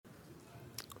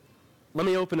Let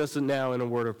me open us now in a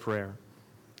word of prayer.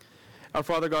 Our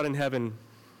Father God in heaven,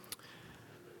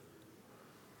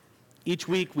 each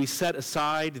week we set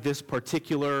aside this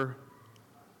particular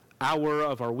hour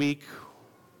of our week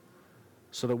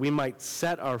so that we might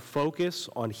set our focus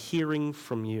on hearing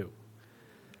from you.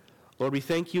 Lord, we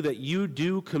thank you that you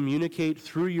do communicate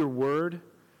through your word.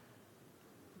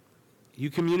 You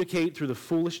communicate through the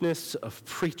foolishness of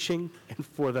preaching and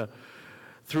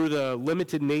through the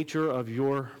limited nature of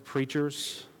your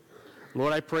preachers.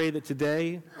 Lord, I pray that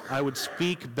today I would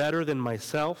speak better than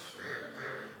myself,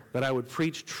 that I would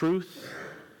preach truth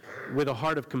with a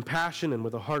heart of compassion and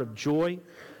with a heart of joy.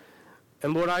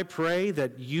 And Lord, I pray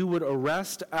that you would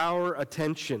arrest our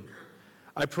attention.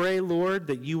 I pray, Lord,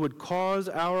 that you would cause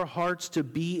our hearts to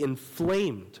be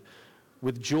inflamed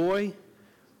with joy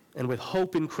and with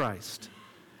hope in Christ.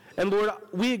 And Lord,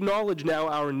 we acknowledge now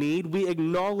our need, we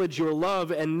acknowledge your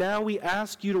love, and now we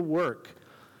ask you to work.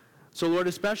 So Lord,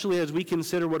 especially as we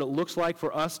consider what it looks like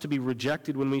for us to be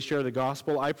rejected when we share the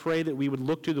gospel, I pray that we would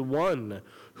look to the one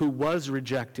who was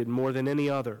rejected more than any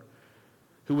other,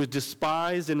 who was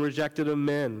despised and rejected of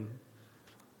men,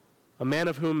 a man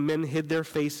of whom men hid their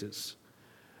faces.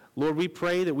 Lord, we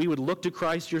pray that we would look to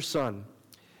Christ your Son,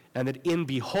 and that in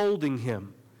beholding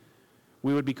him,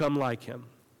 we would become like him.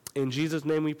 In Jesus'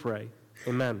 name we pray.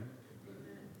 Amen.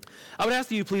 I would ask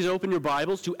that you please open your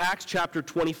Bibles to Acts chapter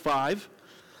 25.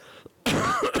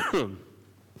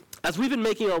 As we've been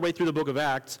making our way through the book of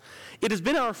Acts, it has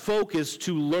been our focus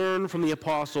to learn from the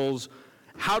apostles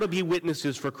how to be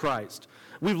witnesses for Christ.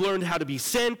 We've learned how to be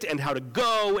sent and how to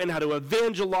go and how to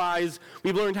evangelize.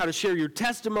 We've learned how to share your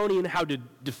testimony and how to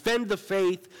defend the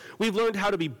faith. We've learned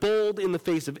how to be bold in the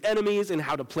face of enemies and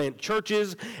how to plant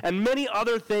churches and many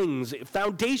other things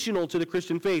foundational to the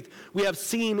Christian faith we have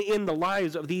seen in the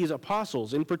lives of these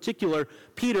apostles, in particular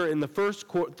Peter in the first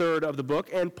third of the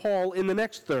book and Paul in the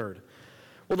next third.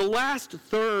 Well, the last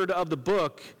third of the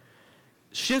book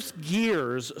shifts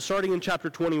gears starting in chapter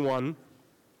 21,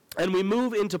 and we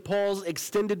move into Paul's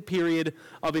extended period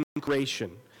of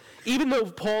incarceration. Even though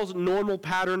Paul's normal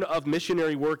pattern of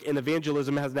missionary work and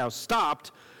evangelism has now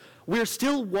stopped, we're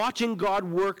still watching God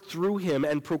work through him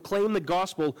and proclaim the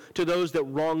gospel to those that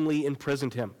wrongly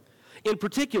imprisoned him. In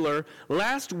particular,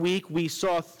 last week we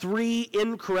saw 3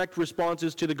 incorrect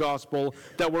responses to the gospel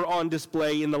that were on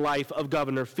display in the life of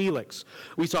Governor Felix.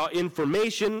 We saw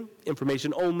information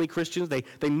only Christians.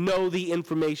 They know the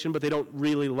information, but they don't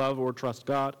really love or trust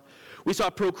God. We saw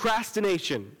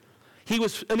procrastination. He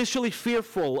was initially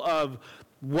fearful of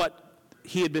what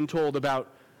he had been told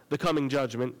about the coming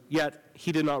judgment, yet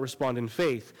he did not respond in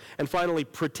faith. And finally,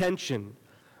 pretension.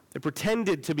 They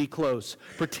pretended to be close,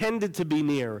 pretended to be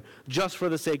near, just for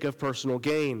the sake of personal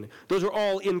gain. Those are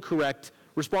all incorrect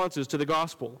responses to the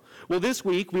gospel. Well, this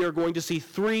week we are going to see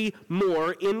 3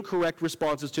 more incorrect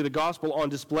responses to the gospel on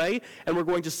display, and we're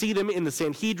going to see them in the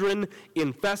Sanhedrin,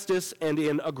 in Festus, and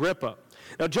in Agrippa.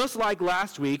 Now, just like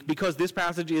last week, because this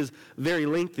passage is very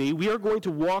lengthy, we are going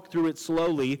to walk through it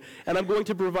slowly, and I'm going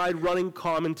to provide running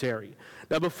commentary.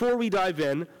 Now, before we dive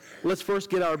in, let's first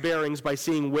get our bearings by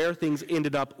seeing where things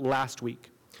ended up last week.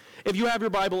 If you have your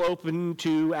Bible open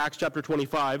to Acts chapter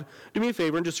 25, do me a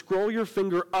favor and just scroll your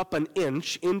finger up an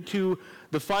inch into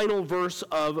the final verse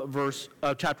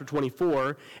of chapter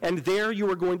 24, and there you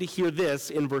are going to hear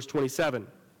this in verse 27.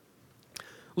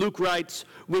 Luke writes,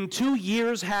 "When 2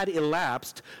 years had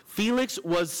elapsed, Felix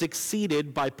was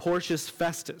succeeded by Porcius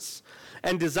Festus,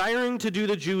 and desiring to do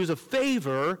the Jews a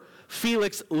favor,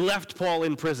 Felix left Paul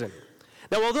in prison."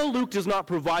 Now, although Luke does not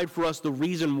provide for us the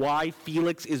reason why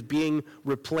Felix is being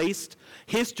replaced,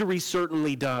 history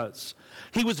certainly does.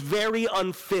 He was very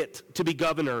unfit to be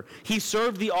governor. He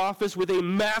served the office with a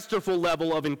masterful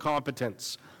level of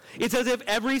incompetence. It's as if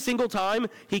every single time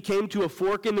he came to a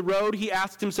fork in the road, he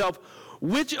asked himself,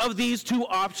 which of these 2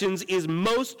 options is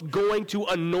most going to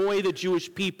annoy the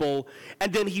Jewish people?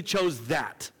 And then he chose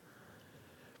that.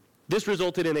 This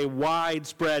resulted in a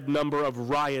widespread number of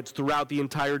riots throughout the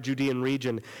entire Judean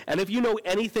region. And if you know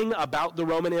anything about the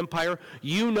Roman Empire,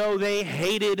 you know they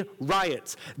hated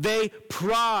riots. They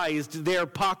prized their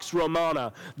Pax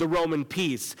Romana, the Roman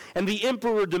peace. And the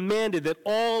emperor demanded that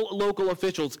all local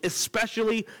officials,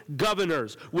 especially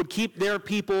governors, would keep their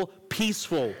people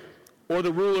peaceful, or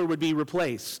the ruler would be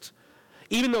replaced.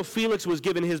 Even though Felix was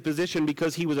given his position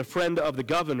because he was a friend of the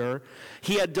governor,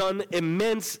 he had done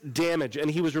immense damage,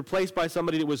 and he was replaced by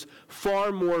somebody that was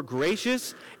far more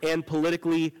gracious and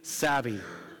politically savvy,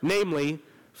 namely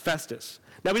Festus.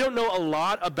 Now, we don't know a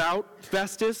lot about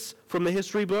Festus from the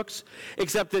history books,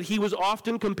 except that he was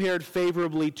often compared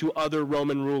favorably to other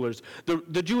Roman rulers.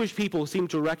 The Jewish people seem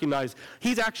to recognize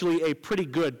he's actually a pretty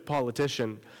good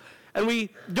politician. And we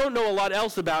don't know a lot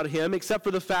else about him, except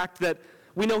for the fact that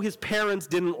we know his parents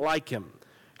didn't like him.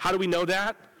 How do we know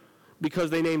that?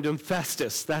 Because they named him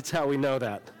Festus. That's how we know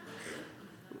that.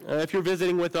 If you're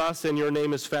visiting with us and your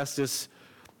name is Festus,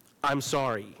 I'm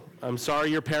sorry. I'm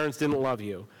sorry your parents didn't love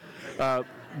you.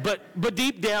 But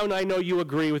deep down, I know you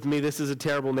agree with me. This is a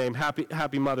terrible name.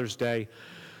 Happy Mother's Day.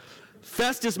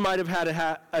 Festus might have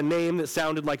had a name that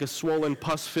sounded like a swollen,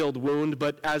 pus-filled wound,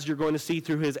 but as you're going to see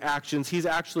through his actions, he's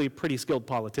actually a pretty skilled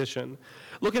politician.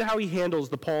 Look at how he handles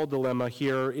the Paul dilemma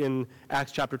here in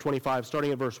Acts chapter 25,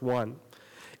 starting at verse 1.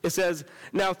 It says,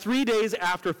 "Now 3 days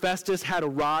after Festus had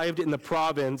arrived in the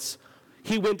province,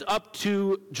 he went up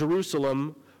to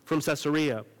Jerusalem from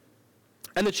Caesarea.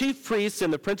 And the chief priests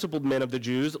and the principal men of the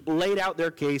Jews laid out their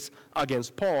case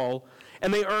against Paul,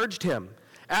 and they urged him,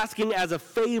 asking as a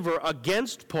favor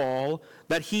against Paul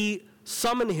that he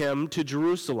summon him to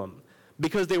Jerusalem,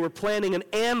 because they were planning an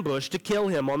ambush to kill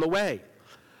him on the way.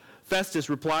 Festus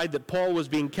replied that Paul was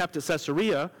being kept at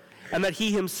Caesarea, and that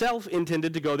he himself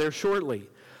intended to go there shortly.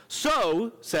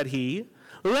 So, said he,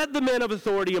 let the men of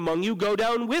authority among you go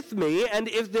down with me, and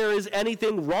if there is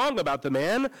anything wrong about the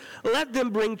man, let them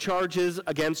bring charges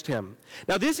against him."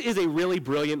 Now, this is a really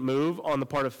brilliant move on the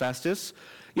part of Festus.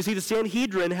 You see, the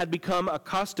Sanhedrin had become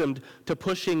accustomed to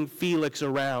pushing Felix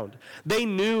around. They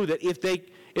knew that if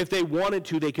they wanted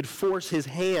to, they could force his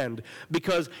hand,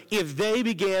 because if they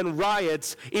began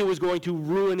riots, it was going to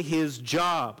ruin his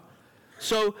job.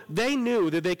 So they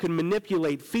knew that they could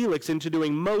manipulate Felix into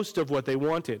doing most of what they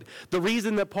wanted. The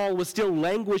reason that Paul was still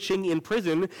languishing in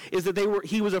prison is that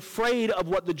he was afraid of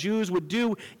what the Jews would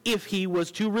do if he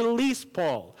was to release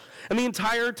Paul. And the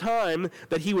entire time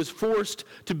that he was forced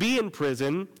to be in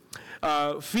prison,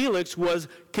 Felix was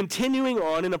continuing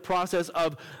on in a process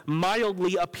of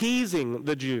mildly appeasing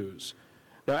the Jews.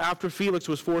 Now, after Felix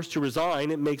was forced to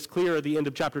resign, it makes clear at the end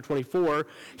of chapter 24,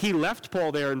 he left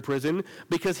Paul there in prison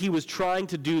because he was trying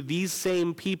to do these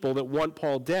same people that want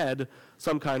Paul dead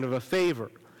some kind of a favor.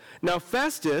 Now,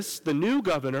 Festus, the new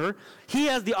governor, he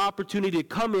has the opportunity to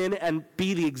come in and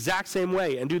be the exact same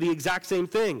way and do the exact same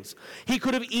things. He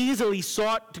could have easily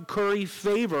sought to curry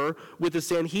favor with the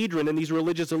Sanhedrin and these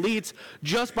religious elites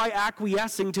just by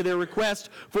acquiescing to their request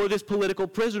for this political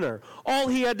prisoner. All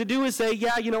he had to do is say,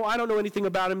 yeah, I don't know anything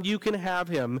about him, you can have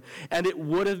him, and it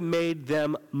would have made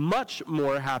them much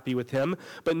more happy with him.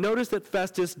 But notice that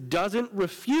Festus doesn't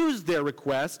refuse their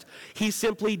request, he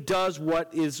simply does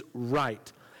what is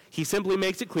right. He simply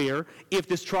makes it clear, if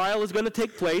this trial is going to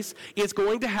take place, it's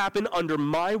going to happen under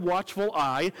my watchful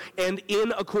eye and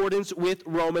in accordance with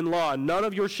Roman law. None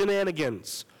of your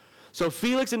shenanigans. So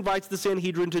Felix invites the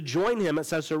Sanhedrin to join him at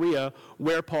Caesarea,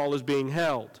 where Paul is being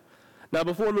held. Now,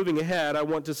 before moving ahead, I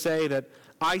want to say that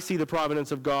I see the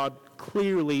providence of God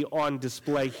clearly on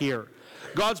display here.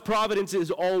 God's providence is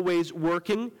always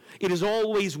working. It is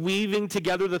always weaving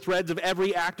together the threads of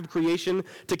every act of creation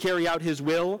to carry out his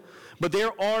will. But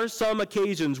there are some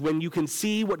occasions when you can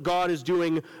see what God is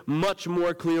doing much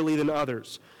more clearly than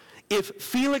others. If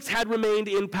Felix had remained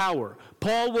in power,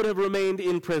 Paul would have remained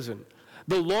in prison.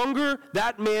 The longer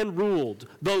that man ruled,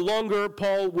 the longer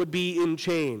Paul would be in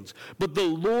chains. But the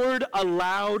Lord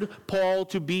allowed Paul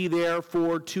to be there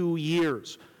for 2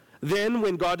 years. Then,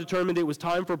 when God determined it was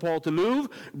time for Paul to move,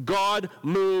 God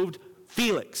moved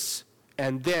Felix.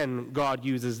 And then God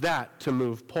uses that to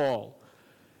move Paul.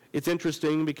 It's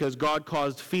interesting because God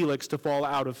caused Felix to fall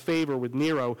out of favor with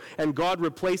Nero, and God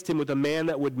replaced him with a man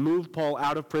that would move Paul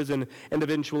out of prison and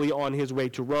eventually on his way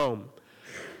to Rome.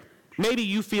 Maybe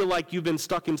you feel like you've been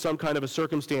stuck in some kind of a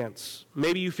circumstance.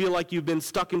 Maybe you feel like you've been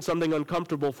stuck in something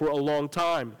uncomfortable for a long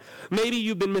time. Maybe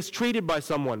you've been mistreated by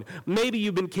someone. Maybe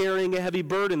you've been carrying a heavy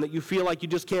burden that you feel like you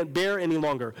just can't bear any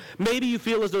longer. Maybe you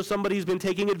feel as though somebody's been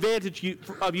taking advantage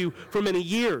of you for many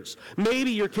years. Maybe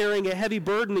you're carrying a heavy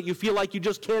burden that you feel like you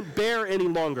just can't bear any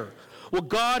longer. Well,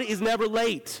 God is never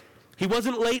late. He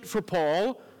wasn't late for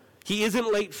Paul. He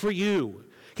isn't late for you.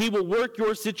 He will work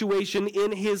your situation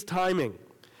in his timing.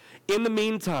 In the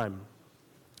meantime,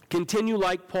 continue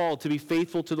like Paul to be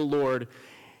faithful to the Lord,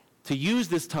 to use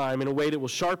this time in a way that will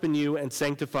sharpen you and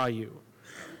sanctify you.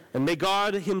 And may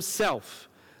God himself,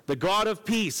 the God of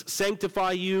peace,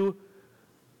 sanctify you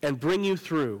and bring you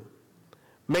through.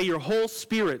 May your whole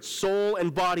spirit, soul,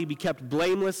 and body be kept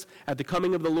blameless at the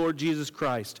coming of the Lord Jesus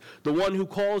Christ. The one who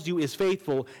calls you is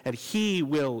faithful, and he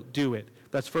will do it.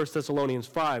 That's 1 Thessalonians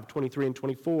 5, 23 and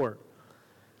 24.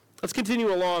 Let's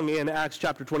continue along in Acts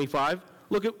chapter 25.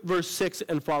 Look at verse 6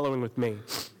 and following with me.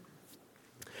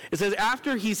 It says,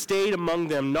 after he stayed among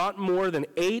them not more than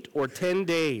 8 or 10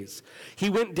 days, he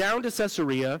went down to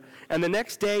Caesarea, and the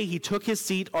next day he took his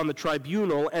seat on the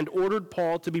tribunal and ordered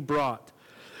Paul to be brought.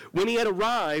 When he had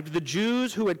arrived, the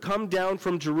Jews who had come down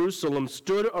from Jerusalem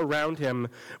stood around him,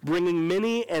 bringing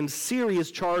many and serious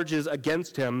charges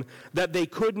against him that they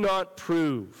could not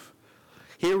prove.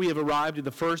 Here we have arrived at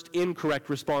the first incorrect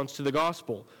response to the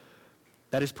gospel.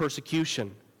 That is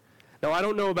persecution. Now, I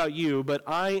don't know about you, but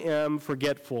I am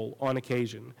forgetful on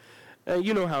occasion.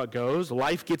 You know how it goes.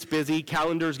 Life gets busy,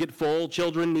 calendars get full,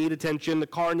 children need attention, the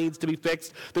car needs to be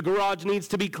fixed, the garage needs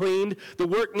to be cleaned, the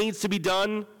work needs to be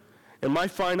done. In my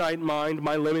finite mind,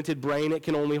 my limited brain, it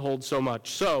can only hold so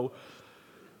much. So,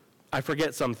 I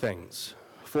forget some things.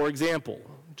 For example,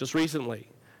 just recently,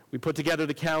 we put together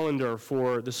the calendar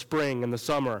for the spring and the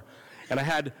summer, and I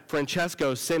had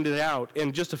Francesco send it out,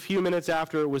 and just a few minutes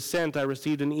after it was sent, I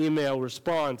received an email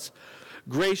response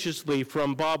graciously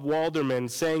from Bob Walderman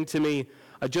saying to me,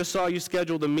 I just saw you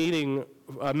scheduled a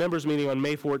members meeting on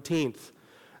May 14th.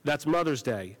 That's Mother's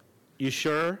Day. You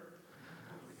sure?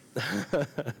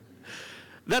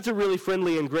 That's a really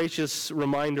friendly and gracious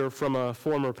reminder from a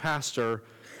former pastor.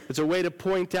 It's a way to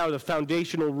point out a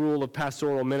foundational rule of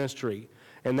pastoral ministry,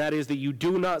 and that is that you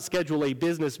do not schedule a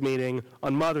business meeting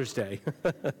on Mother's Day.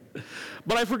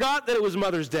 But I forgot that it was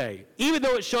Mother's Day. Even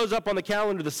though it shows up on the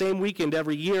calendar the same weekend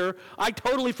every year, I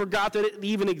totally forgot that it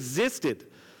even existed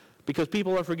because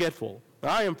people are forgetful.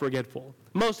 I am forgetful.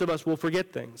 Most of us will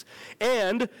forget things.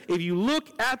 And if you look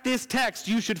at this text,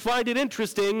 you should find it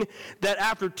interesting that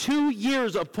after 2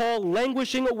 years of Paul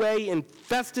languishing away in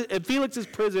Felix's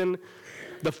prison,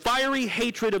 the fiery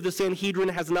hatred of the Sanhedrin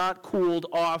has not cooled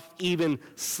off even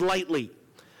slightly.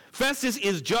 Festus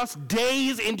is just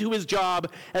days into his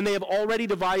job, and they have already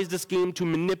devised a scheme to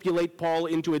manipulate Paul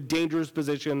into a dangerous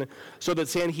position so that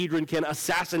Sanhedrin can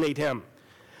assassinate him.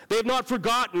 They have not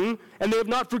forgotten, and they have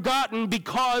not forgotten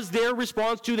because their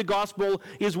response to the gospel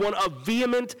is one of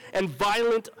vehement and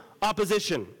violent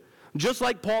opposition. Just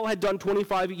like Paul had done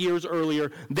 25 years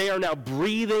earlier, they are now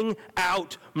breathing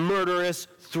out murderous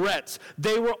threats.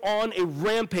 They were on a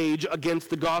rampage against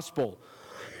the gospel.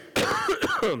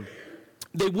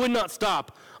 They would not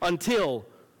stop until,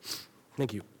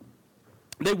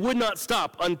 they would not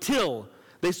stop until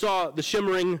they saw the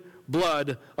shimmering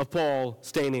blood of Paul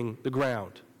staining the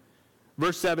ground.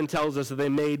 Verse 7 tells us that they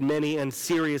made many and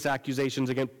serious accusations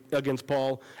against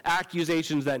Paul,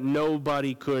 accusations that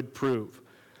nobody could prove.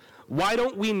 Why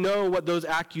don't we know what those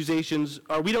accusations,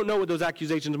 or we don't know what those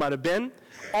accusations might have been.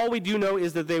 All we do know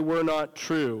is that they were not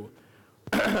true.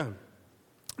 The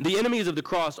enemies of the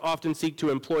cross often seek to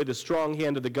employ the strong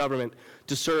hand of the government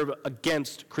to serve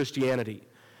against Christianity.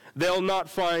 They'll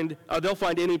find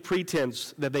any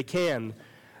pretense that they can.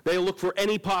 They'll look for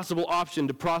any possible option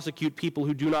to prosecute people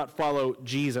who do not follow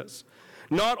Jesus.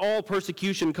 Not all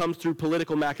persecution comes through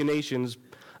political machinations,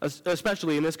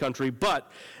 especially in this country,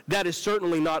 but that is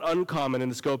certainly not uncommon in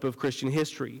the scope of Christian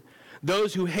history.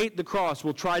 Those who hate the cross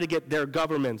will try to get their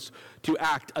governments to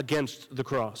act against the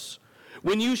cross.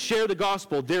 When you share the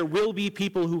gospel, there will be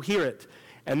people who hear it,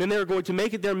 and then they're going to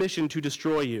make it their mission to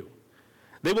destroy you.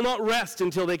 They will not rest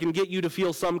until they can get you to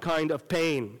feel some kind of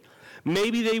pain.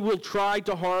 Maybe they will try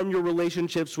to harm your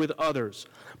relationships with others.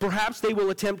 Perhaps they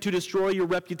will attempt to destroy your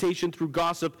reputation through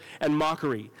gossip and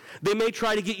mockery. They may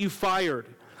try to get you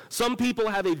fired. Some people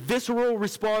have a visceral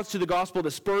response to the gospel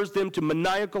that spurs them to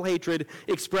maniacal hatred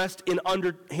expressed in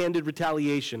underhanded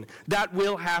retaliation. That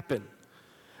will happen.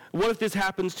 What if this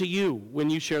happens to you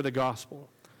when you share the gospel?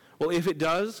 Well, if it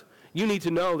does, you need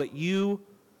to know that you,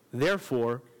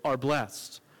 therefore, are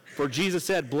blessed. For Jesus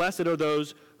said, "Blessed are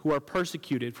those who are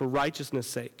persecuted for righteousness'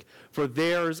 sake, for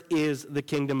theirs is the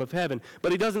kingdom of heaven."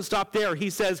 But he doesn't stop there. He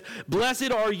says,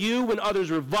 "Blessed are you when others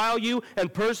revile you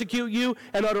and persecute you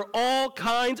and utter all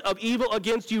kinds of evil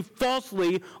against you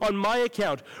falsely on my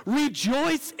account.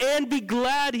 Rejoice and be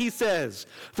glad," he says,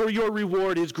 "for your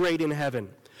reward is great in heaven.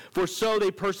 For so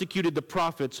they persecuted the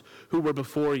prophets who were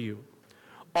before you."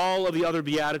 All of the other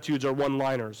Beatitudes are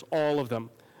one-liners, all of them,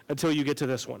 until you get to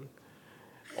this one.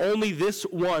 Only this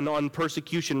one on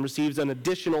persecution receives an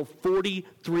additional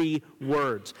 43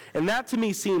 words. And that to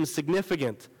me seems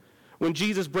significant. When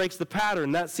Jesus breaks the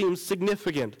pattern, that seems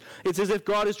significant. It's as if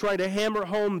God is trying to hammer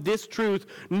home this truth,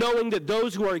 knowing that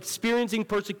those who are experiencing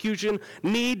persecution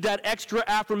need that extra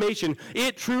affirmation.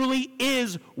 It truly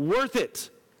is worth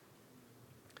it.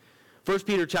 1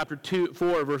 Peter chapter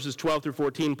 4, verses 12 through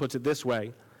 14 puts it this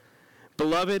way: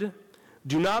 "Beloved,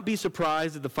 do not be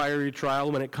surprised at the fiery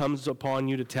trial when it comes upon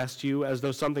you to test you, as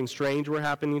though something strange were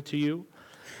happening to you.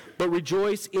 but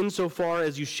rejoice insofar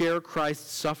as you share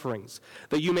Christ's sufferings,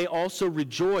 that you may also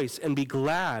rejoice and be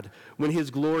glad when his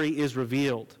glory is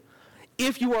revealed.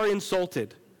 If you are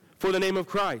insulted for the name of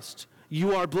Christ,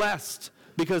 you are blessed,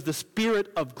 because the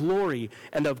Spirit of glory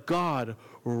and of God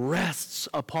rests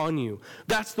upon you.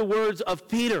 That's the words of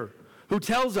Peter, who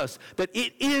tells us that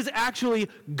it is actually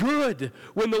good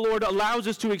when the Lord allows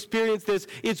us to experience this.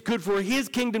 It's good for his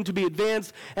kingdom to be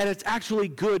advanced, and it's actually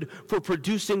good for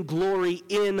producing glory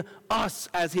in us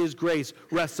as his grace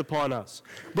rests upon us.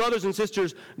 Brothers and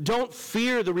sisters, don't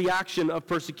fear the reaction of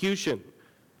persecution,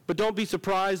 but don't be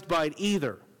surprised by it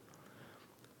either.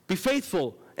 Be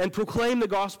faithful and proclaim the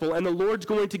gospel, and the Lord's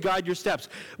going to guide your steps.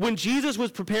 When Jesus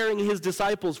was preparing his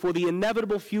disciples for the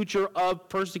inevitable future of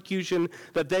persecution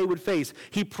that they would face,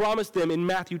 he promised them in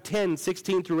Matthew 10,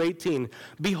 16 through 18,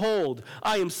 "Behold,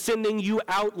 I am sending you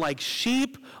out like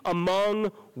sheep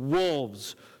among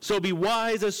wolves. So be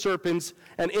wise as serpents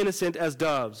and innocent as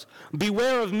doves.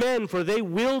 Beware of men, for they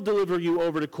will deliver you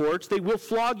over to courts. They will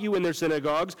flog you in their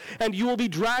synagogues, and you will be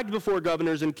dragged before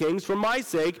governors and kings for my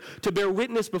sake, to bear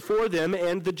witness before them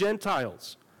and the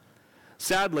Gentiles."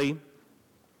 Sadly,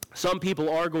 some people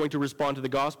are going to respond to the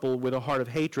gospel with a heart of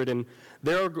hatred, and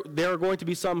there are going to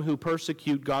be some who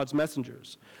persecute God's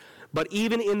messengers. But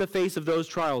even in the face of those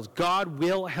trials, God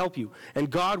will help you, and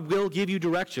God will give you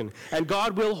direction, and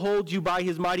God will hold you by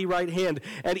his mighty right hand,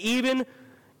 and even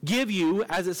give you,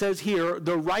 as it says here,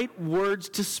 the right words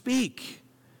to speak.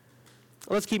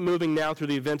 Let's keep moving now through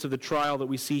the events of the trial that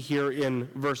we see here in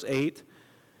verse 8.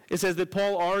 It says that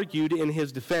Paul argued in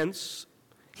his defense.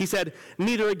 He said,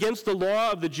 "Neither against the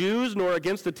law of the Jews, nor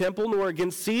against the temple, nor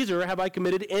against Caesar have I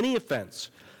committed any offense."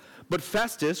 But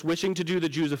Festus, wishing to do the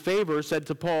Jews a favor, said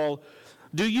to Paul,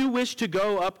 "Do you wish to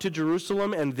go up to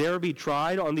Jerusalem and there be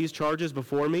tried on these charges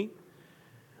before me?"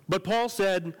 But Paul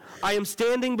said, "I am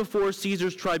standing before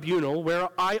Caesar's tribunal, where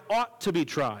I ought to be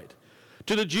tried.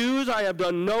 To the Jews I have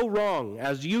done no wrong,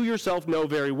 as you yourself know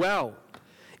very well.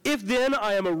 If then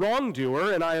I am a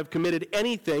wrongdoer, and I have committed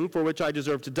anything for which I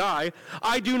deserve to die,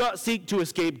 I do not seek to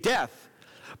escape death.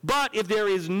 But if there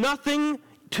is nothing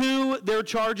to their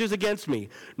charges against me,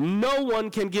 no one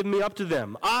can give me up to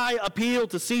them. I appeal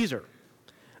to Caesar."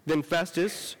 Then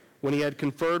Festus, when he had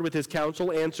conferred with his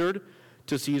council, answered,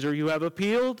 "To Caesar you have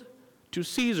appealed, to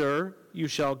Caesar you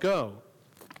shall go."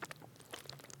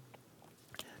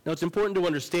 Now it's important to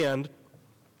understand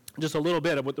just a little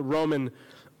bit of what the Roman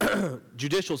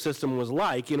judicial system was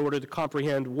like in order to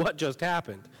comprehend what just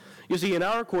happened. You see, in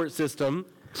our court system,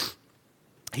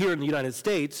 here in the United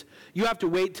States, you have to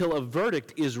wait till a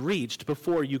verdict is reached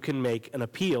before you can make an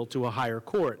appeal to a higher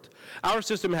court. Our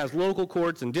system has local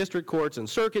courts and district courts and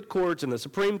circuit courts and the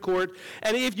Supreme Court,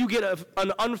 and if you get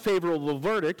an unfavorable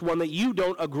verdict, one that you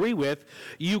don't agree with,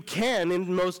 you can,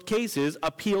 in most cases,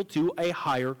 appeal to a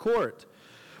higher court.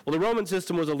 Well, the Roman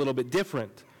system was a little bit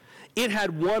different. It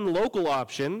had one local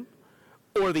option,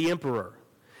 or the emperor.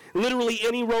 Literally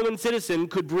any Roman citizen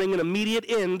could bring an immediate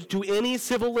end to any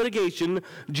civil litigation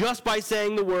just by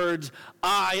saying the words,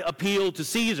 "I appeal to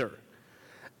Caesar."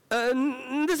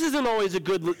 This isn't always a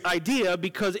good idea,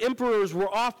 because emperors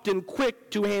were often quick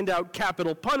to hand out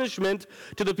capital punishment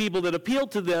to the people that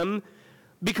appealed to them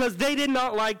because they did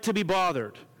not like to be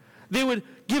bothered. They would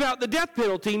give out the death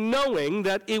penalty knowing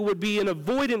that it would be an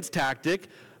avoidance tactic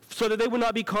so that they would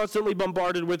not be constantly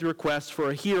bombarded with requests for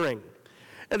a hearing.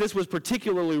 And this was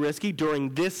particularly risky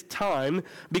during this time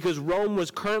because Rome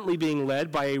was currently being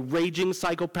led by a raging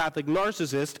psychopathic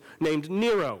narcissist named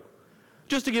Nero.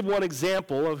 Just to give one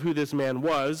example of who this man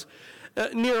was,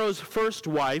 Nero's first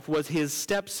wife was his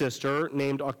stepsister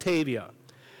named Octavia.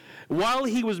 While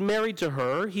he was married to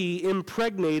her, he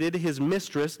impregnated his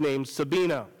mistress named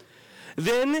Sabina.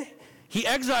 Then he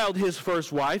exiled his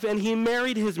first wife, and he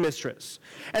married his mistress.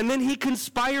 And then he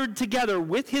conspired together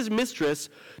with his mistress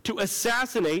to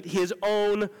assassinate his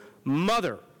own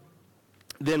mother.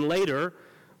 Then later,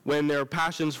 when their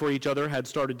passions for each other had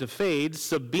started to fade,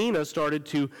 Sabina started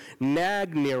to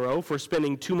nag Nero for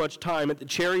spending too much time at the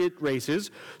chariot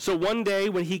races. So one day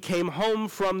when he came home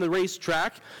from the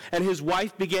racetrack and his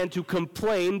wife began to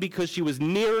complain because she was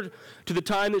near to the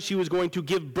time that she was going to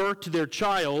give birth to their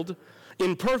child,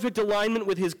 in perfect alignment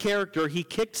with his character, he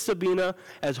kicked Sabina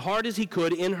as hard as he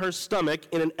could in her stomach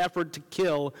in an effort to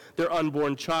kill their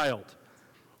unborn child.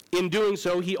 In doing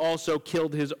so, he also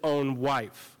killed his own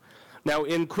wife. Now,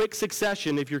 in quick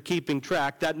succession, if you're keeping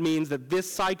track, that means that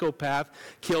this psychopath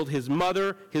killed his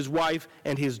mother, his wife,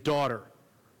 and his daughter.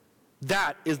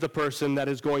 That is the person that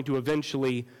is going to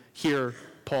eventually hear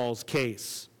Paul's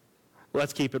case.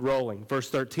 Let's keep it rolling. Verse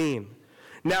 13.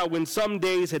 Now, when some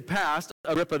days had passed,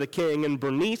 Agrippa the king and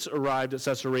Bernice arrived at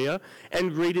Caesarea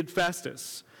and greeted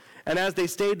Festus. And as they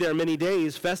stayed there many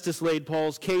days, Festus laid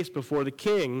Paul's case before the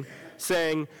king,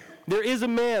 saying, "There is a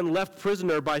man left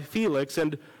prisoner by Felix,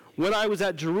 and when I was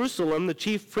at Jerusalem, the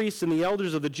chief priests and the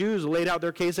elders of the Jews laid out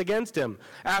their case against him,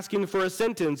 asking for a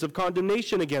sentence of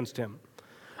condemnation against him.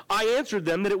 I answered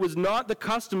them that it was not the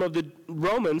custom of the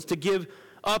Romans to give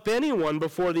up anyone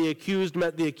before the accused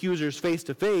met the accusers face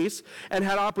to face and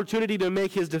had opportunity to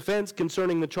make his defense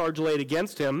concerning the charge laid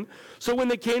against him. So when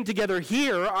they came together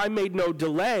here, I made no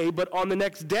delay, but on the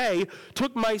next day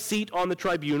took my seat on the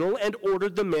tribunal and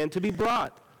ordered the man to be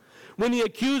brought. When the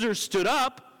accusers stood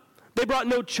up, they brought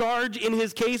no charge in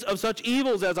his case of such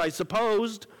evils as I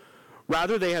supposed.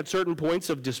 Rather, they had certain points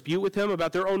of dispute with him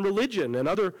about their own religion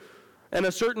and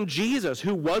a certain Jesus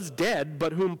who was dead,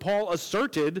 but whom Paul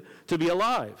asserted to be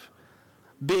alive.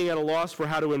 Being at a loss for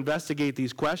how to investigate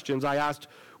these questions, I asked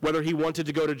whether he wanted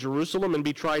to go to Jerusalem and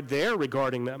be tried there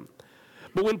regarding them.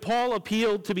 But when Paul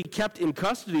appealed to be kept in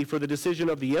custody for the decision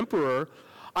of the emperor,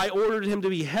 I ordered him to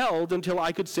be held until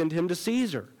I could send him to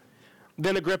Caesar.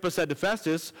 Then Agrippa said to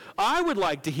Festus, I would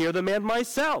like to hear the man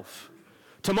myself.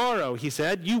 Tomorrow, he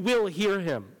said, you will hear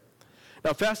him.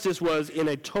 Now, Festus was at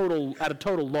a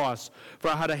total loss for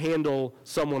how to handle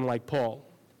someone like Paul.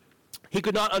 He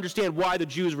could not understand why the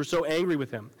Jews were so angry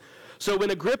with him. So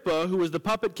when Agrippa, who was the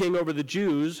puppet king over the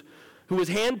Jews, who was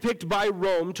handpicked by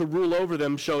Rome to rule over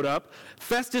them, showed up,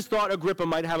 Festus thought Agrippa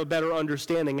might have a better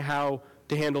understanding how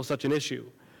to handle such an issue.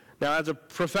 Now, as a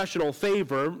professional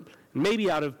favor, maybe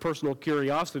out of personal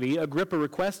curiosity, Agrippa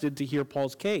requested to hear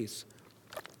Paul's case.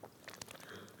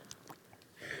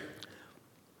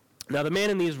 Now, the man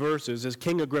in these verses is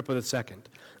King Agrippa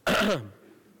II.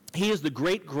 He is the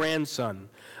great-grandson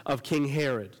of King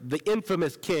Herod, the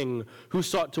infamous king who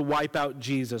sought to wipe out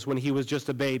Jesus when he was just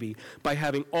a baby by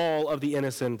having all of the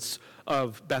innocents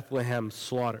of Bethlehem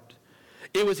slaughtered.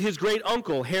 It was his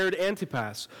great-uncle, Herod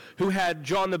Antipas, who had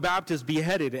John the Baptist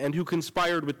beheaded and who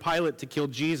conspired with Pilate to kill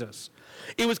Jesus.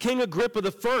 It was King Agrippa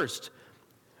I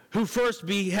who first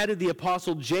beheaded the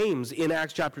apostle James in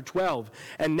Acts chapter 12.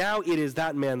 And now it is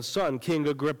that man's son, King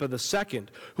Agrippa II,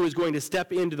 who is going to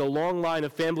step into the long line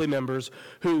of family members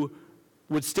who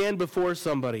would stand before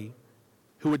somebody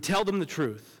who would tell them the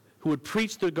truth, who would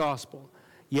preach the gospel,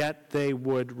 yet they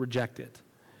would reject it.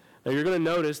 Now you're going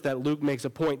to notice that Luke makes a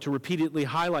point to repeatedly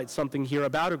highlight something here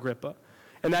about Agrippa,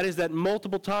 and that is that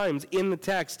multiple times in the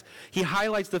text, he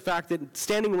highlights the fact that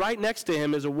standing right next to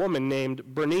him is a woman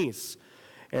named Bernice.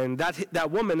 And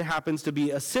that woman happens to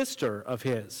be a sister of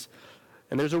his.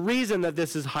 And there's a reason that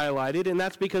this is highlighted, and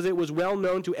that's because it was well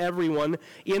known to everyone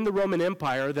in the Roman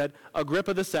Empire that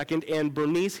Agrippa II and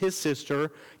Bernice, his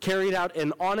sister, carried out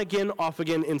an on-again,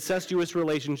 off-again incestuous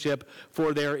relationship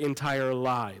for their entire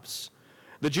lives.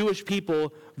 The Jewish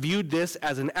people viewed this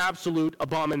as an absolute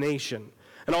abomination.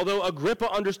 And although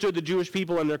Agrippa understood the Jewish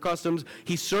people and their customs,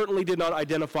 he certainly did not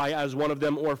identify as one of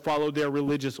them or follow their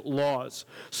religious laws.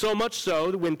 So much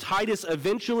so that when Titus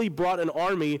eventually brought an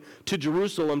army to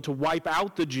Jerusalem to wipe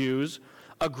out the Jews,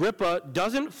 Agrippa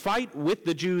doesn't fight with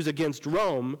the Jews against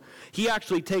Rome. He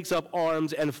actually takes up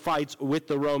arms and fights with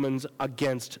the Romans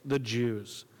against the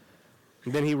Jews.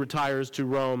 And then he retires to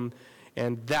Rome,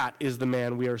 and that is the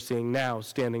man we are seeing now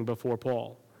standing before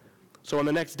Paul. So on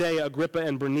the next day, Agrippa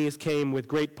and Bernice came with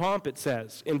great pomp, it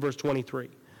says, in verse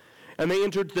 23. And they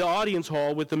entered the audience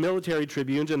hall with the military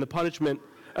tribunes and the prominent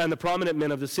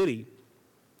men of the city.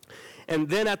 And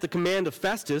then at the command of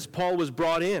Festus, Paul was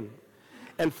brought in.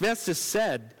 And Festus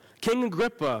said, King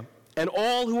Agrippa, and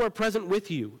all who are present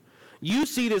with you, you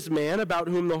see this man about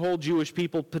whom the whole Jewish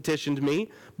people petitioned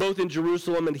me, both in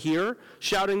Jerusalem and here,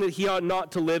 shouting that he ought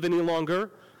not to live any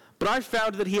longer. But I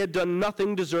found that he had done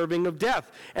nothing deserving of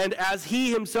death. And as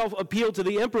he himself appealed to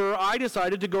the emperor, I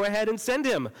decided to go ahead and send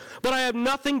him. But I have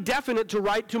nothing definite to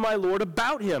write to my lord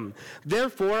about him.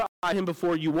 Therefore, I write him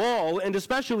before you all, and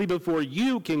especially before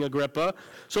you, King Agrippa,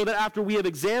 so that after we have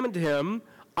examined him,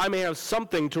 I may have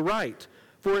something to write.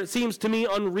 For it seems to me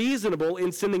unreasonable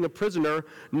in sending a prisoner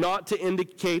not to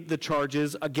indicate the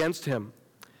charges against him.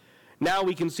 Now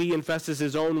we can see in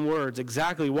Festus' own words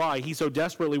exactly why he so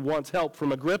desperately wants help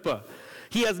from Agrippa.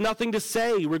 He has nothing to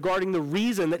say regarding the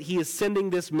reason that he is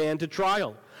sending this man to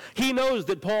trial. He knows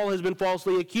that Paul has been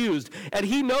falsely accused, and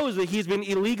he knows that he's been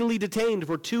illegally detained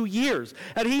for 2 years,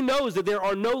 and he knows that there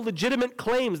are no legitimate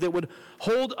claims that would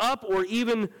hold up or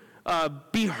even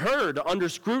be heard under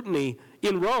scrutiny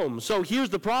in Rome. So here's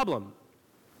the problem.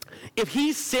 If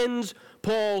he sends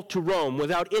Paul to Rome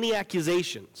without any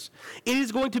accusations, it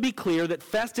is going to be clear that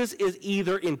Festus is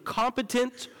either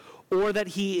incompetent or that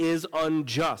he is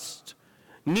unjust.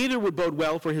 Neither would bode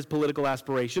well for his political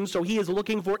aspirations, so he is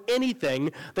looking for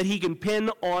anything that he can pin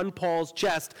on Paul's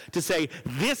chest to say,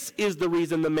 this is the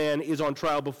reason the man is on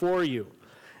trial before you.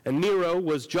 And Nero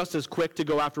was just as quick to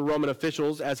go after Roman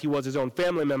officials as he was his own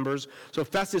family members, so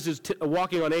Festus is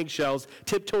walking on eggshells,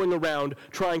 tiptoeing around,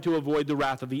 trying to avoid the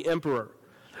wrath of the emperor.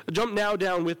 Jump now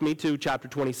down with me to chapter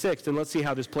 26, and let's see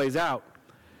how this plays out.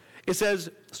 It says,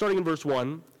 starting in verse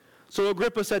 1, "So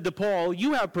Agrippa said to Paul,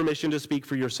 'You have permission to speak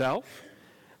for yourself.'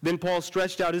 Then Paul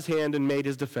stretched out his hand and made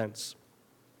his defense.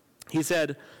 He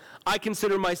said, 'I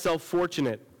consider myself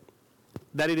fortunate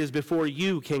that it is before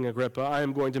you, King Agrippa, I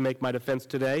am going to make my defense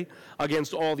today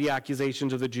against all the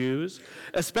accusations of the Jews,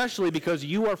 especially because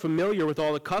you are familiar with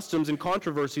all the customs and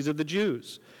controversies of the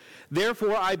Jews.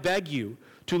 Therefore, I beg you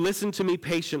to listen to me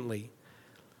patiently.'"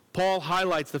 Paul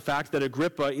highlights the fact that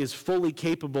Agrippa is fully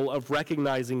capable of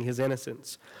recognizing his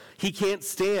innocence. He can't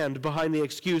stand behind the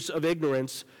excuse of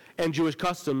ignorance and Jewish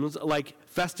customs like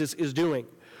Festus is doing.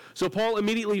 So Paul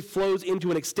immediately flows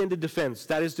into an extended defense.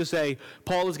 That is to say,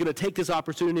 Paul is going to take this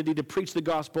opportunity to preach the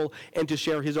gospel and to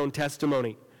share his own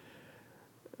testimony.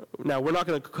 Now, we're not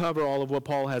going to cover all of what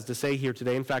Paul has to say here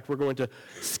today. In fact, we're going to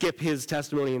skip his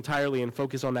testimony entirely and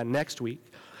focus on that next week.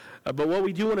 But what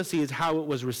we do want to see is how it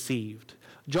was received.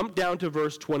 Jump down to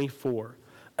verse 24.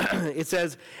 It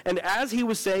says, "And as he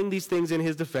was saying these things in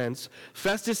his defense,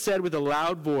 Festus said with a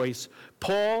loud voice,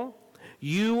 'Paul,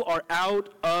 you are out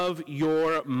of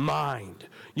your mind.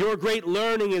 Your great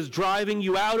learning is driving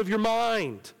you out of your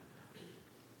mind.'"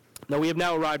 Now, we have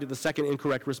now arrived at the second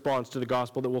incorrect response to the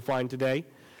gospel that we'll find today,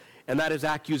 and that is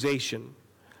accusation.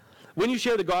 When you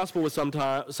share the gospel with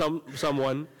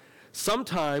someone,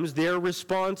 sometimes their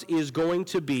response is going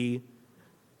to be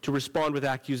to respond with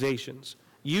accusations.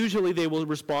 Usually they will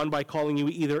respond by calling you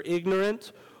either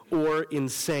ignorant or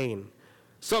insane.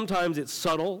 Sometimes it's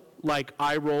subtle, like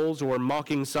eye rolls or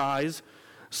mocking sighs.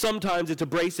 Sometimes it's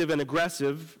abrasive and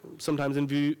aggressive, sometimes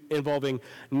involving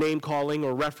name-calling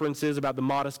or references about the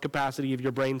modest capacity of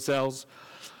your brain cells.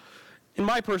 In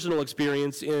my personal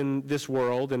experience in this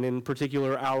world, and in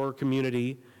particular our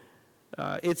community,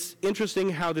 it's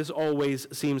interesting how this always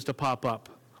seems to pop up.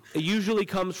 It usually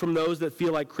comes from those that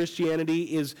feel like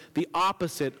Christianity is the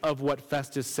opposite of what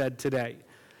Festus said today.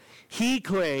 He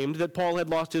claimed that Paul had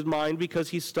lost his mind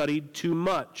because he studied too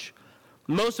much.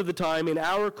 Most of the time in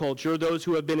our culture, those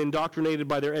who have been indoctrinated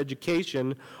by their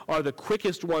education are the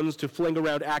quickest ones to fling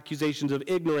around accusations of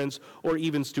ignorance or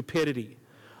even stupidity.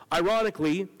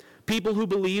 Ironically, people who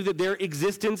believe that their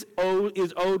existence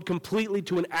is owed completely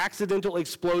to an accidental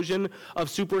explosion of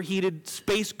superheated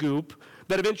space goop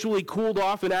that eventually cooled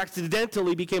off and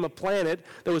accidentally became a planet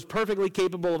that was perfectly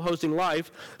capable of hosting life,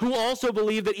 who also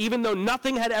believe that even though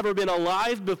nothing had ever been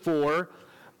alive before,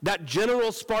 that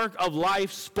general spark of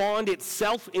life spawned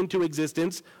itself into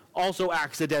existence, also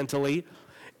accidentally.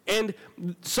 And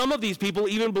some of these people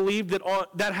even believe that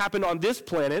that happened on this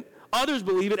planet. Others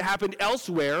believe it happened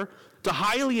elsewhere to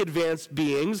highly advanced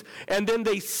beings, and then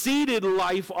they seeded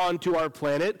life onto our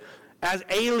planet as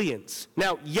aliens.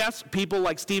 Now, yes, people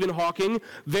like Stephen Hawking,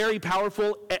 very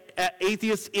powerful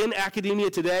atheists in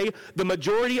academia today, the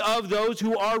majority of those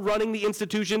who are running the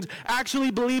institutions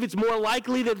actually believe it's more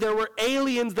likely that there were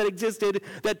aliens that existed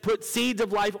that put seeds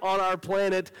of life on our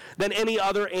planet than any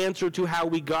other answer to how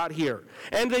we got here.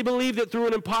 And they believe that through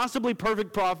an impossibly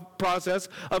perfect process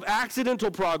of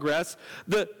accidental progress,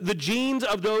 the genes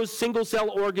of those single-cell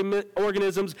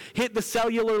organisms hit the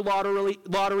cellular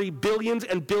lottery billions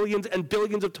and billions and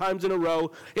billions of times in a row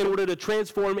in order to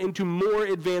transform into more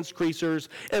advanced creatures,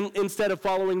 and instead of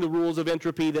following the rules of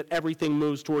entropy that everything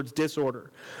moves towards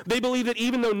disorder. They believe that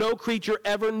even though no creature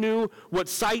ever knew what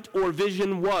sight or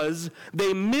vision was,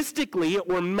 they mystically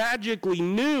or magically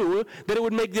knew that it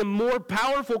would make them more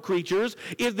powerful creatures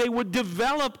if they would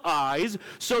develop eyes,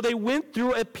 so they went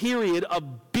through a period of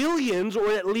billions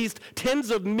or at least tens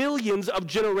of millions of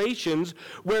generations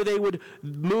where they would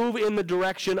move in the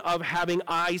direction of having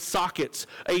eye sockets,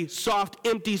 a soft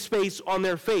empty space on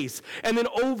their face. And then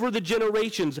over the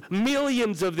generations,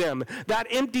 millions of them, that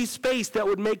empty space that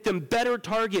would make them better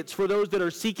targets for those that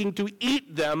are seeking to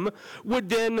eat them would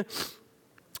then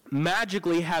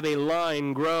magically have a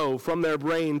line grow from their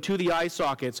brain to the eye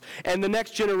sockets. And the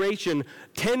next generation,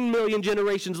 10 million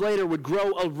generations later, would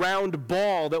grow a round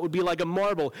ball that would be like a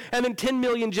marble. And then 10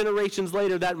 million generations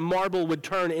later, that marble would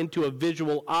turn into a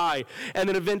visual eye. And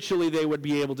then eventually they would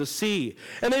be able to see.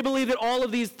 And they believe that all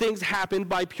of these things happened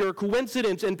by pure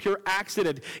coincidence and pure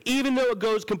accident, even though it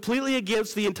goes completely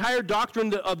against the entire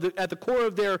doctrine at the core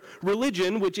of their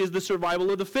religion, which is the survival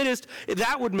of the fittest.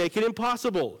 That would make it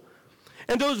impossible.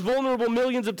 And those vulnerable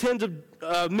millions of tens of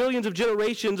millions of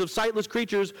generations of sightless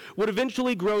creatures would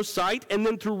eventually grow sight, and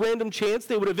then through random chance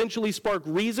they would eventually spark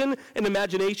reason and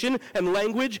imagination and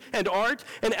language and art,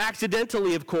 and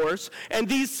accidentally, of course. And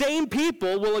these same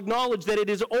people will acknowledge that it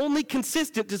is only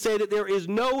consistent to say that there is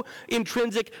no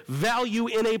intrinsic value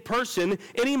in a person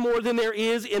any more than there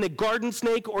is in a garden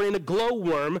snake or in a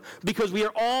glowworm, because we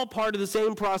are all part of the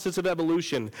same process of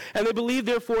evolution. And they believe,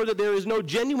 therefore, that there is no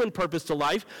genuine purpose to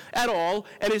life at all,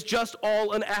 and it's just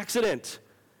all an accident.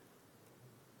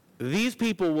 These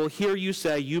people will hear you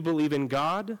say you believe in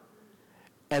God,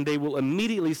 and they will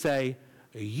immediately say,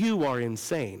 you are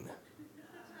insane.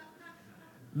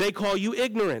 They call you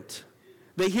ignorant.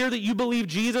 They hear that you believe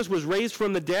Jesus was raised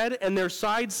from the dead, and their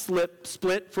sides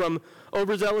split from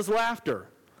overzealous laughter.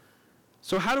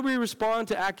 So how do we respond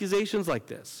to accusations like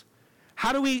this?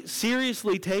 How do we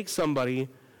seriously take somebody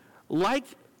like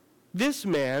this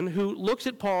man who looks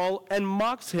at Paul and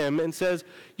mocks him and says,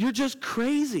 you're just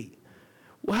crazy?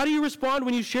 Well, how do you respond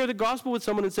when you share the gospel with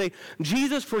someone and say,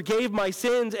 Jesus forgave my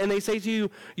sins, and they say to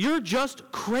you, you're just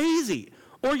crazy,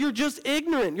 or you're just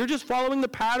ignorant, you're just following the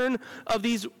pattern of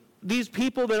these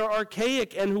people that are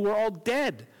archaic and who are all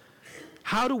dead?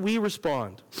 How do we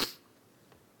respond?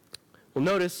 Well,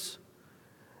 notice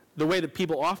the way that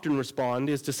people often respond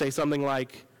is to say something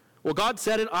like, well, God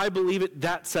said it, I believe it,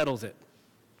 that settles it.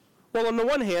 Well, on the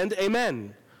one hand,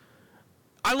 amen.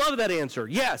 I love that answer.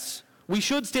 Yes, we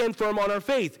should stand firm on our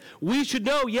faith. We should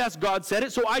know, yes, God said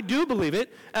it, so I do believe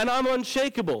it, and I'm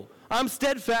unshakable. I'm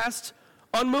steadfast,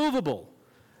 unmovable.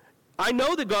 I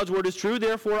know that God's word is true,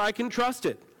 therefore I can trust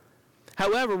it.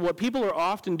 However, what people are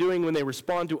often doing when they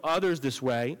respond to others this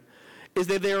way is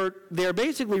that they're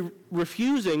basically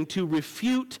refusing to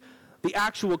refute the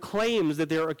actual claims that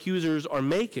their accusers are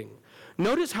making.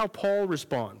 Notice how Paul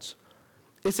responds.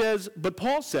 It says, but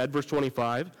Paul said, verse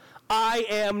 25, I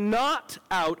am not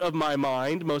out of my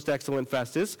mind, most excellent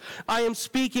Festus. I am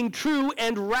speaking true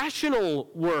and rational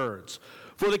words.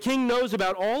 For the king knows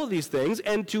about all of these things,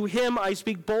 and to him I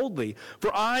speak boldly.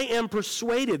 For I am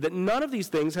persuaded that none of these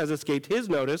things has escaped his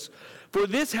notice, for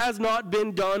this has not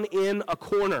been done in a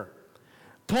corner.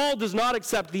 Paul does not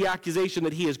accept the accusation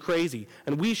that he is crazy,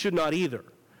 and we should not either.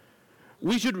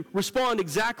 We should respond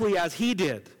exactly as he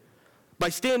did, by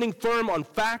standing firm on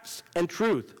facts and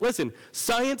truth. Listen,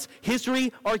 science,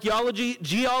 history, archaeology,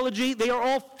 geology, they are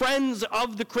all friends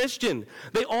of the Christian.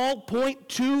 They all point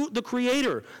to the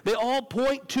Creator. They all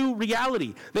point to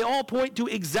reality. They all point to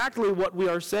exactly what we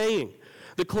are saying.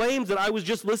 The claims that I was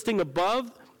just listing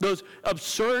above, those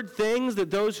absurd things that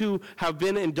those who have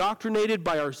been indoctrinated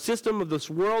by our system of this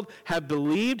world have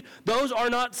believed, those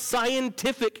are not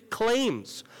scientific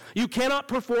claims. You cannot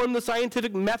perform the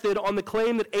scientific method on the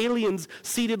claim that aliens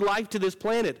seeded life to this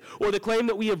planet, or the claim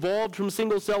that we evolved from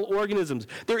single-cell organisms.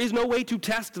 There is no way to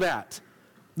test that.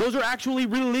 Those are actually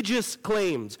religious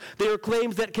claims. They are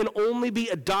claims that can only be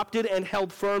adopted and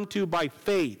held firm to by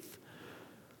faith.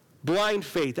 Blind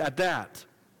faith at that.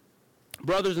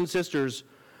 Brothers and sisters,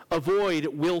 avoid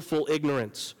willful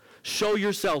ignorance. Show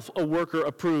yourself a worker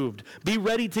approved. Be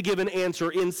ready to give an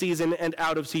answer in season and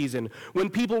out of season. When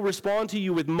people respond to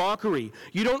you with mockery,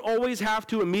 you don't always have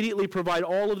to immediately provide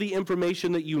all of the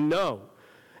information that you know.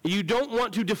 You don't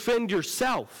want to defend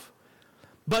yourself.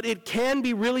 But it can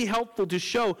be really helpful to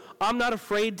show, I'm not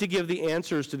afraid to give the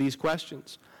answers to these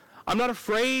questions. I'm not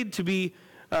afraid to be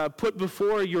put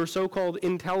before your so-called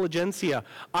intelligentsia.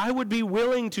 I would be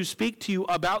willing to speak to you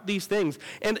about these things.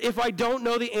 And if I don't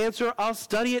know the answer, I'll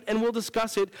study it and we'll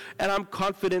discuss it, and I'm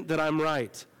confident that I'm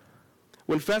right.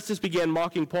 When Festus began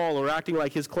mocking Paul or acting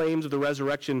like his claims of the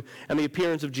resurrection and the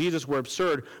appearance of Jesus were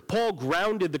absurd, Paul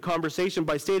grounded the conversation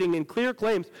by stating in clear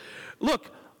claims,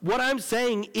 look, what I'm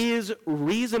saying is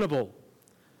reasonable.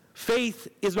 Faith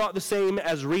is not the same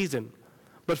as reason,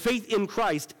 but faith in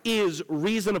Christ is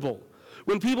reasonable.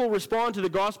 When people respond to the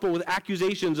gospel with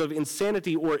accusations of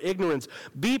insanity or ignorance,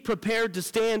 be prepared to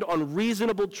stand on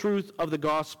reasonable truth of the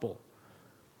gospel.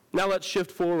 Now let's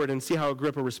shift forward and see how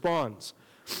Agrippa responds.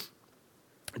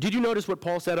 Did you notice what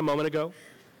Paul said a moment ago?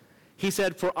 He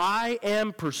said, for I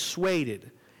am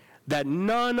persuaded that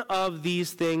none of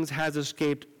these things has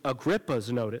escaped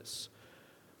Agrippa's notice,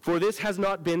 for this has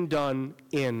not been done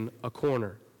in a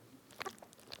corner.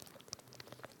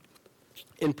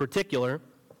 In particular,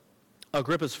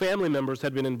 Agrippa's family members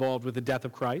had been involved with the death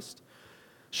of Christ.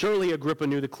 Surely Agrippa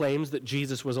knew the claims that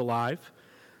Jesus was alive.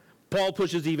 Paul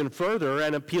pushes even further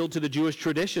and appealed to the Jewish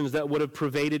traditions that would have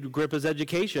pervaded Agrippa's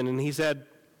education. And he said,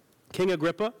 King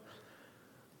Agrippa,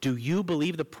 do you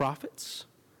believe the prophets?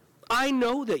 I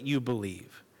know that you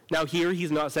believe. Now here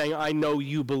he's not saying, I know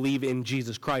you believe in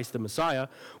Jesus Christ the Messiah.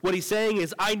 What he's saying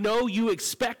is, I know you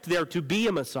expect there to be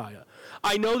a Messiah.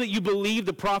 I know that you believe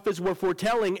the prophets were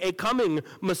foretelling a coming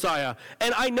Messiah.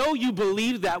 And I know you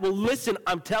believe that. Well, listen,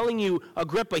 I'm telling you,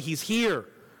 Agrippa, he's here.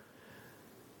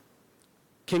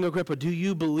 King Agrippa, do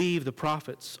you believe the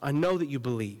prophets? I know that you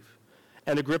believe.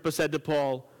 And Agrippa said to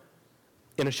Paul,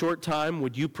 in a short time,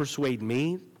 would you persuade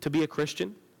me to be a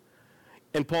Christian?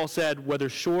 And Paul said, whether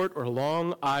short or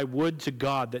long, I would to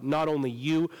God that not only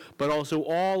you, but also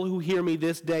all who hear me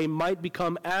this day might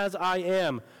become as I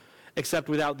am, except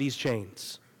without these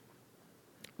chains.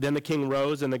 Then the king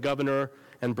rose, and the governor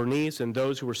and Bernice and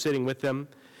those who were sitting with them.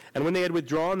 And when they had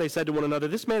withdrawn, they said to one another,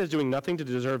 this man is doing nothing to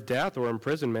deserve death or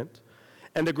imprisonment.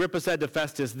 And Agrippa said to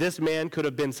Festus, this man could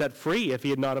have been set free if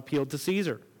he had not appealed to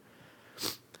Caesar.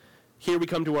 Here we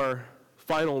come to our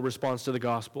final response to the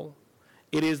gospel.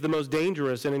 It is the most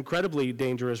dangerous and incredibly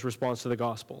dangerous response to the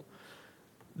gospel.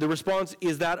 The response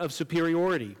is that of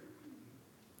superiority.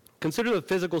 Consider the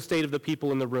physical state of the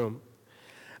people in the room.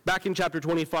 Back in chapter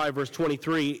 25, verse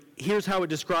 23, here's how it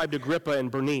described Agrippa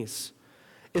and Bernice.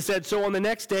 It said, so on the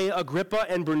next day, Agrippa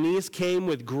and Bernice came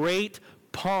with great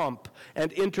pomp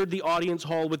and entered the audience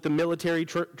hall with the military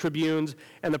tribunes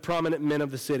and the prominent men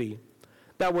of the city.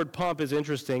 That word pomp is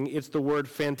interesting. It's the word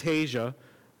fantasia.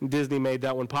 Disney made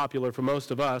that one popular for most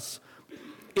of us.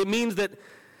 It means that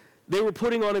they were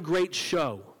putting on a great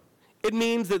show. It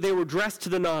means that they were dressed to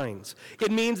the nines.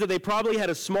 It means that they probably had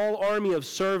a small army of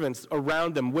servants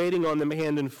around them, waiting on them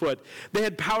hand and foot. They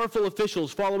had powerful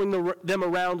officials following them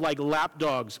around like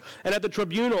lapdogs. And at the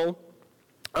tribunal,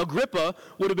 Agrippa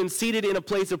would have been seated in a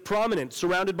place of prominence,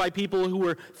 surrounded by people who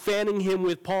were fanning him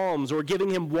with palms or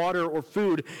giving him water or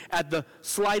food at the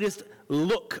slightest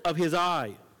look of his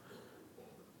eye.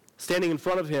 Standing in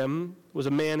front of him was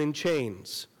a man in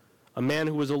chains, a man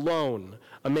who was alone,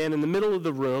 a man in the middle of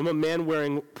the room, a man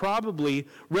wearing probably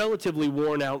relatively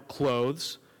worn-out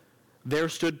clothes. There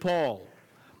stood Paul.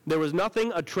 There was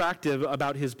nothing attractive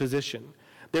about his position.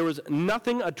 There was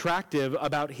nothing attractive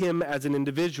about him as an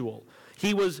individual.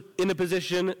 He was in a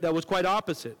position that was quite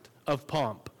opposite of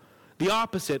pomp, the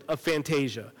opposite of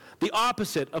fantasia, the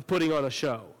opposite of putting on a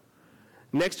show.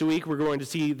 Next week, we're going to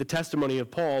see the testimony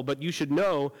of Paul, but you should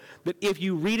know that if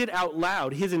you read it out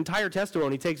loud, his entire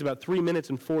testimony takes about 3 minutes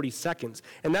and 40 seconds,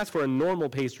 and that's for a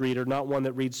normal-paced reader, not one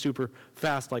that reads super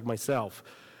fast like myself.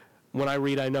 When I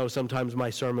read, I know sometimes my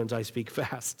sermons I speak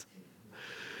fast.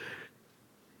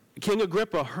 King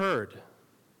Agrippa heard.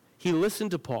 He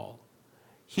listened to Paul.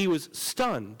 He was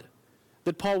stunned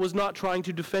that Paul was not trying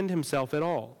to defend himself at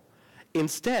all.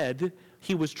 Instead,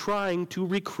 he was trying to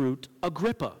recruit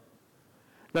Agrippa.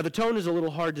 Now, the tone is a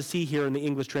little hard to see here in the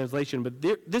English translation, but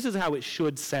this is how it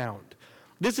should sound.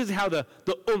 This is how the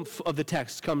oomph of the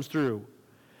text comes through.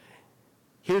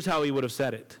 Here's how he would have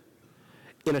said it.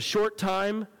 In a short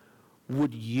time,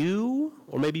 would you,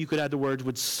 or maybe you could add the words,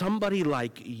 would somebody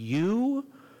like you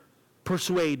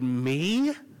persuade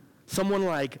me, someone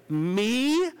like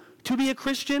me, to be a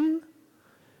Christian?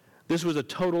 This was a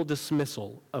total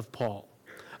dismissal of Paul.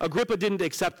 Agrippa didn't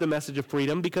accept the message of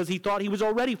freedom because he thought he was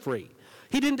already free.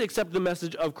 He didn't accept the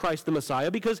message of Christ the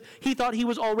Messiah because he thought he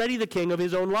was already the king of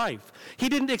his own life. He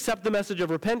didn't accept the message of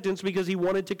repentance because he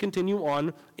wanted to continue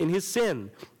on in his sin.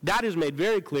 That is made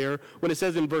very clear when it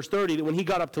says in verse 30 that when he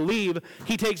got up to leave,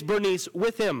 he takes Bernice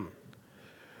with him.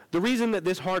 The reason that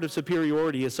this heart of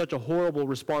superiority is such a horrible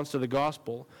response to the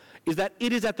gospel is that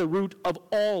it is at the root of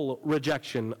all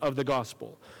rejection of the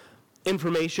gospel.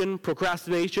 Information,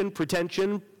 procrastination,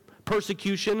 pretension,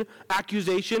 persecution,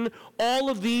 accusation, all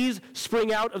of these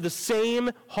spring out of the same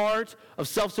heart of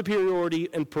self-superiority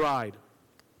and pride.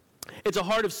 It's a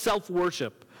heart of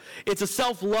self-worship. It's a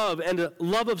self-love and a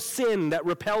love of sin that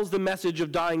repels the message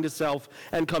of dying to self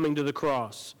and coming to the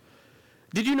cross.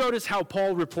 Did you notice how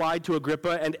Paul replied to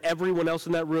Agrippa and everyone else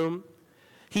in that room?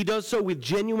 He does so with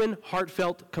genuine,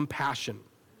 heartfelt compassion.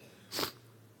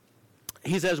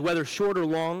 He says, whether short or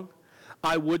long,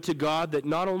 I would to God that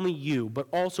not only you, but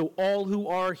also all who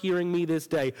are hearing me this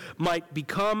day might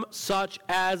become such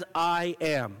as I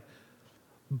am.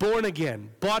 Born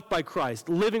again, bought by Christ,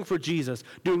 living for Jesus,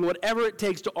 doing whatever it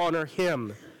takes to honor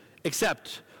him.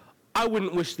 Except, I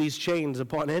wouldn't wish these chains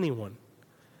upon anyone.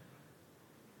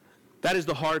 That is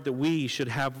the heart that we should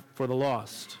have for the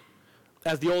lost.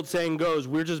 As the old saying goes,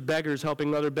 we're just beggars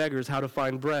helping other beggars how to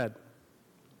find bread.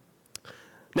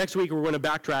 Next week, we're going to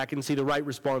backtrack and see the right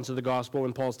response to the gospel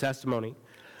in Paul's testimony.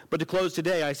 But to close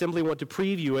today, I simply want to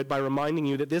preview it by reminding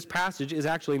you that this passage is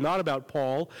actually not about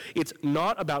Paul. It's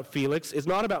not about Felix. It's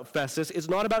not about Festus. It's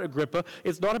not about Agrippa.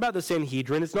 It's not about the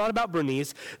Sanhedrin. It's not about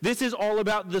Bernice. This is all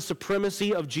about the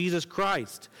supremacy of Jesus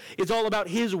Christ. It's all about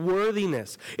his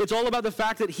worthiness. It's all about the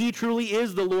fact that he truly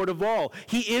is the Lord of all.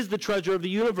 He is the treasure of the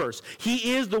universe.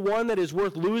 He is the one that is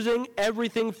worth losing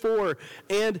everything for.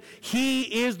 And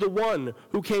he is the one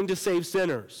who came to save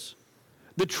sinners.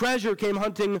 The treasure came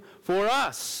hunting for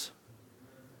us.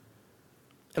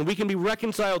 And we can be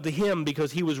reconciled to him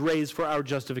because he was raised for our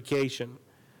justification.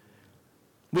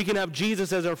 We can have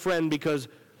Jesus as our friend because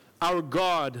our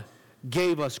God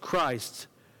gave us Christ.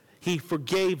 He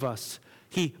forgave us.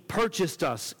 He purchased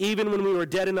us. Even when we were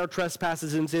dead in our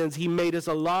trespasses and sins, he made us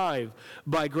alive.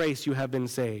 By grace you have been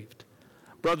saved.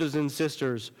 Brothers and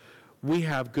sisters, we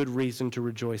have good reason to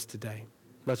rejoice today.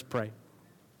 Let's pray.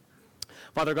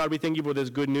 Father God, we thank you for this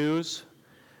good news.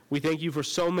 We thank you for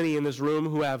so many in this room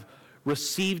who have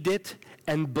received it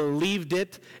and believed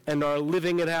it and are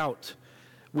living it out.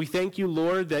 We thank you,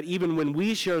 Lord, that even when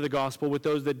we share the gospel with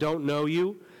those that don't know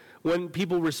you, when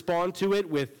people respond to it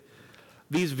with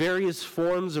these various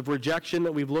forms of rejection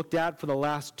that we've looked at for the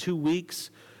last 2 weeks,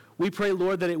 we pray,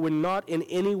 Lord, that it would not in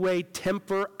any way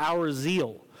temper our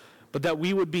zeal, but that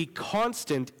we would be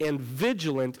constant and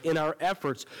vigilant in our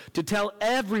efforts to tell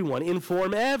everyone,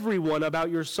 inform everyone about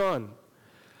your Son.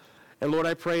 And Lord,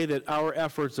 I pray that our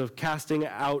efforts of casting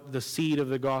out the seed of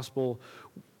the gospel,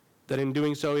 that in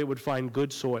doing so it would find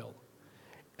good soil,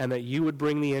 and that you would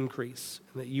bring the increase,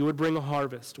 and that you would bring a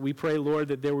harvest. We pray, Lord,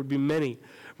 that there would be many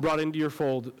brought into your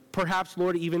fold, perhaps,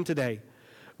 Lord, even today.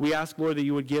 We ask, Lord, that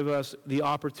you would give us the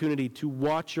opportunity to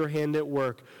watch your hand at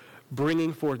work,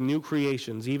 bringing forth new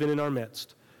creations, even in our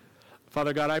midst.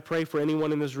 Father God, I pray for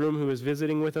anyone in this room who is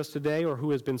visiting with us today or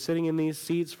who has been sitting in these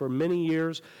seats for many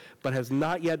years but has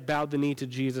not yet bowed the knee to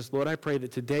Jesus. Lord, I pray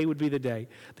that today would be the day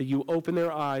that you open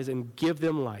their eyes and give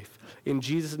them life. In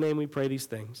Jesus' name we pray these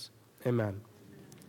things. Amen.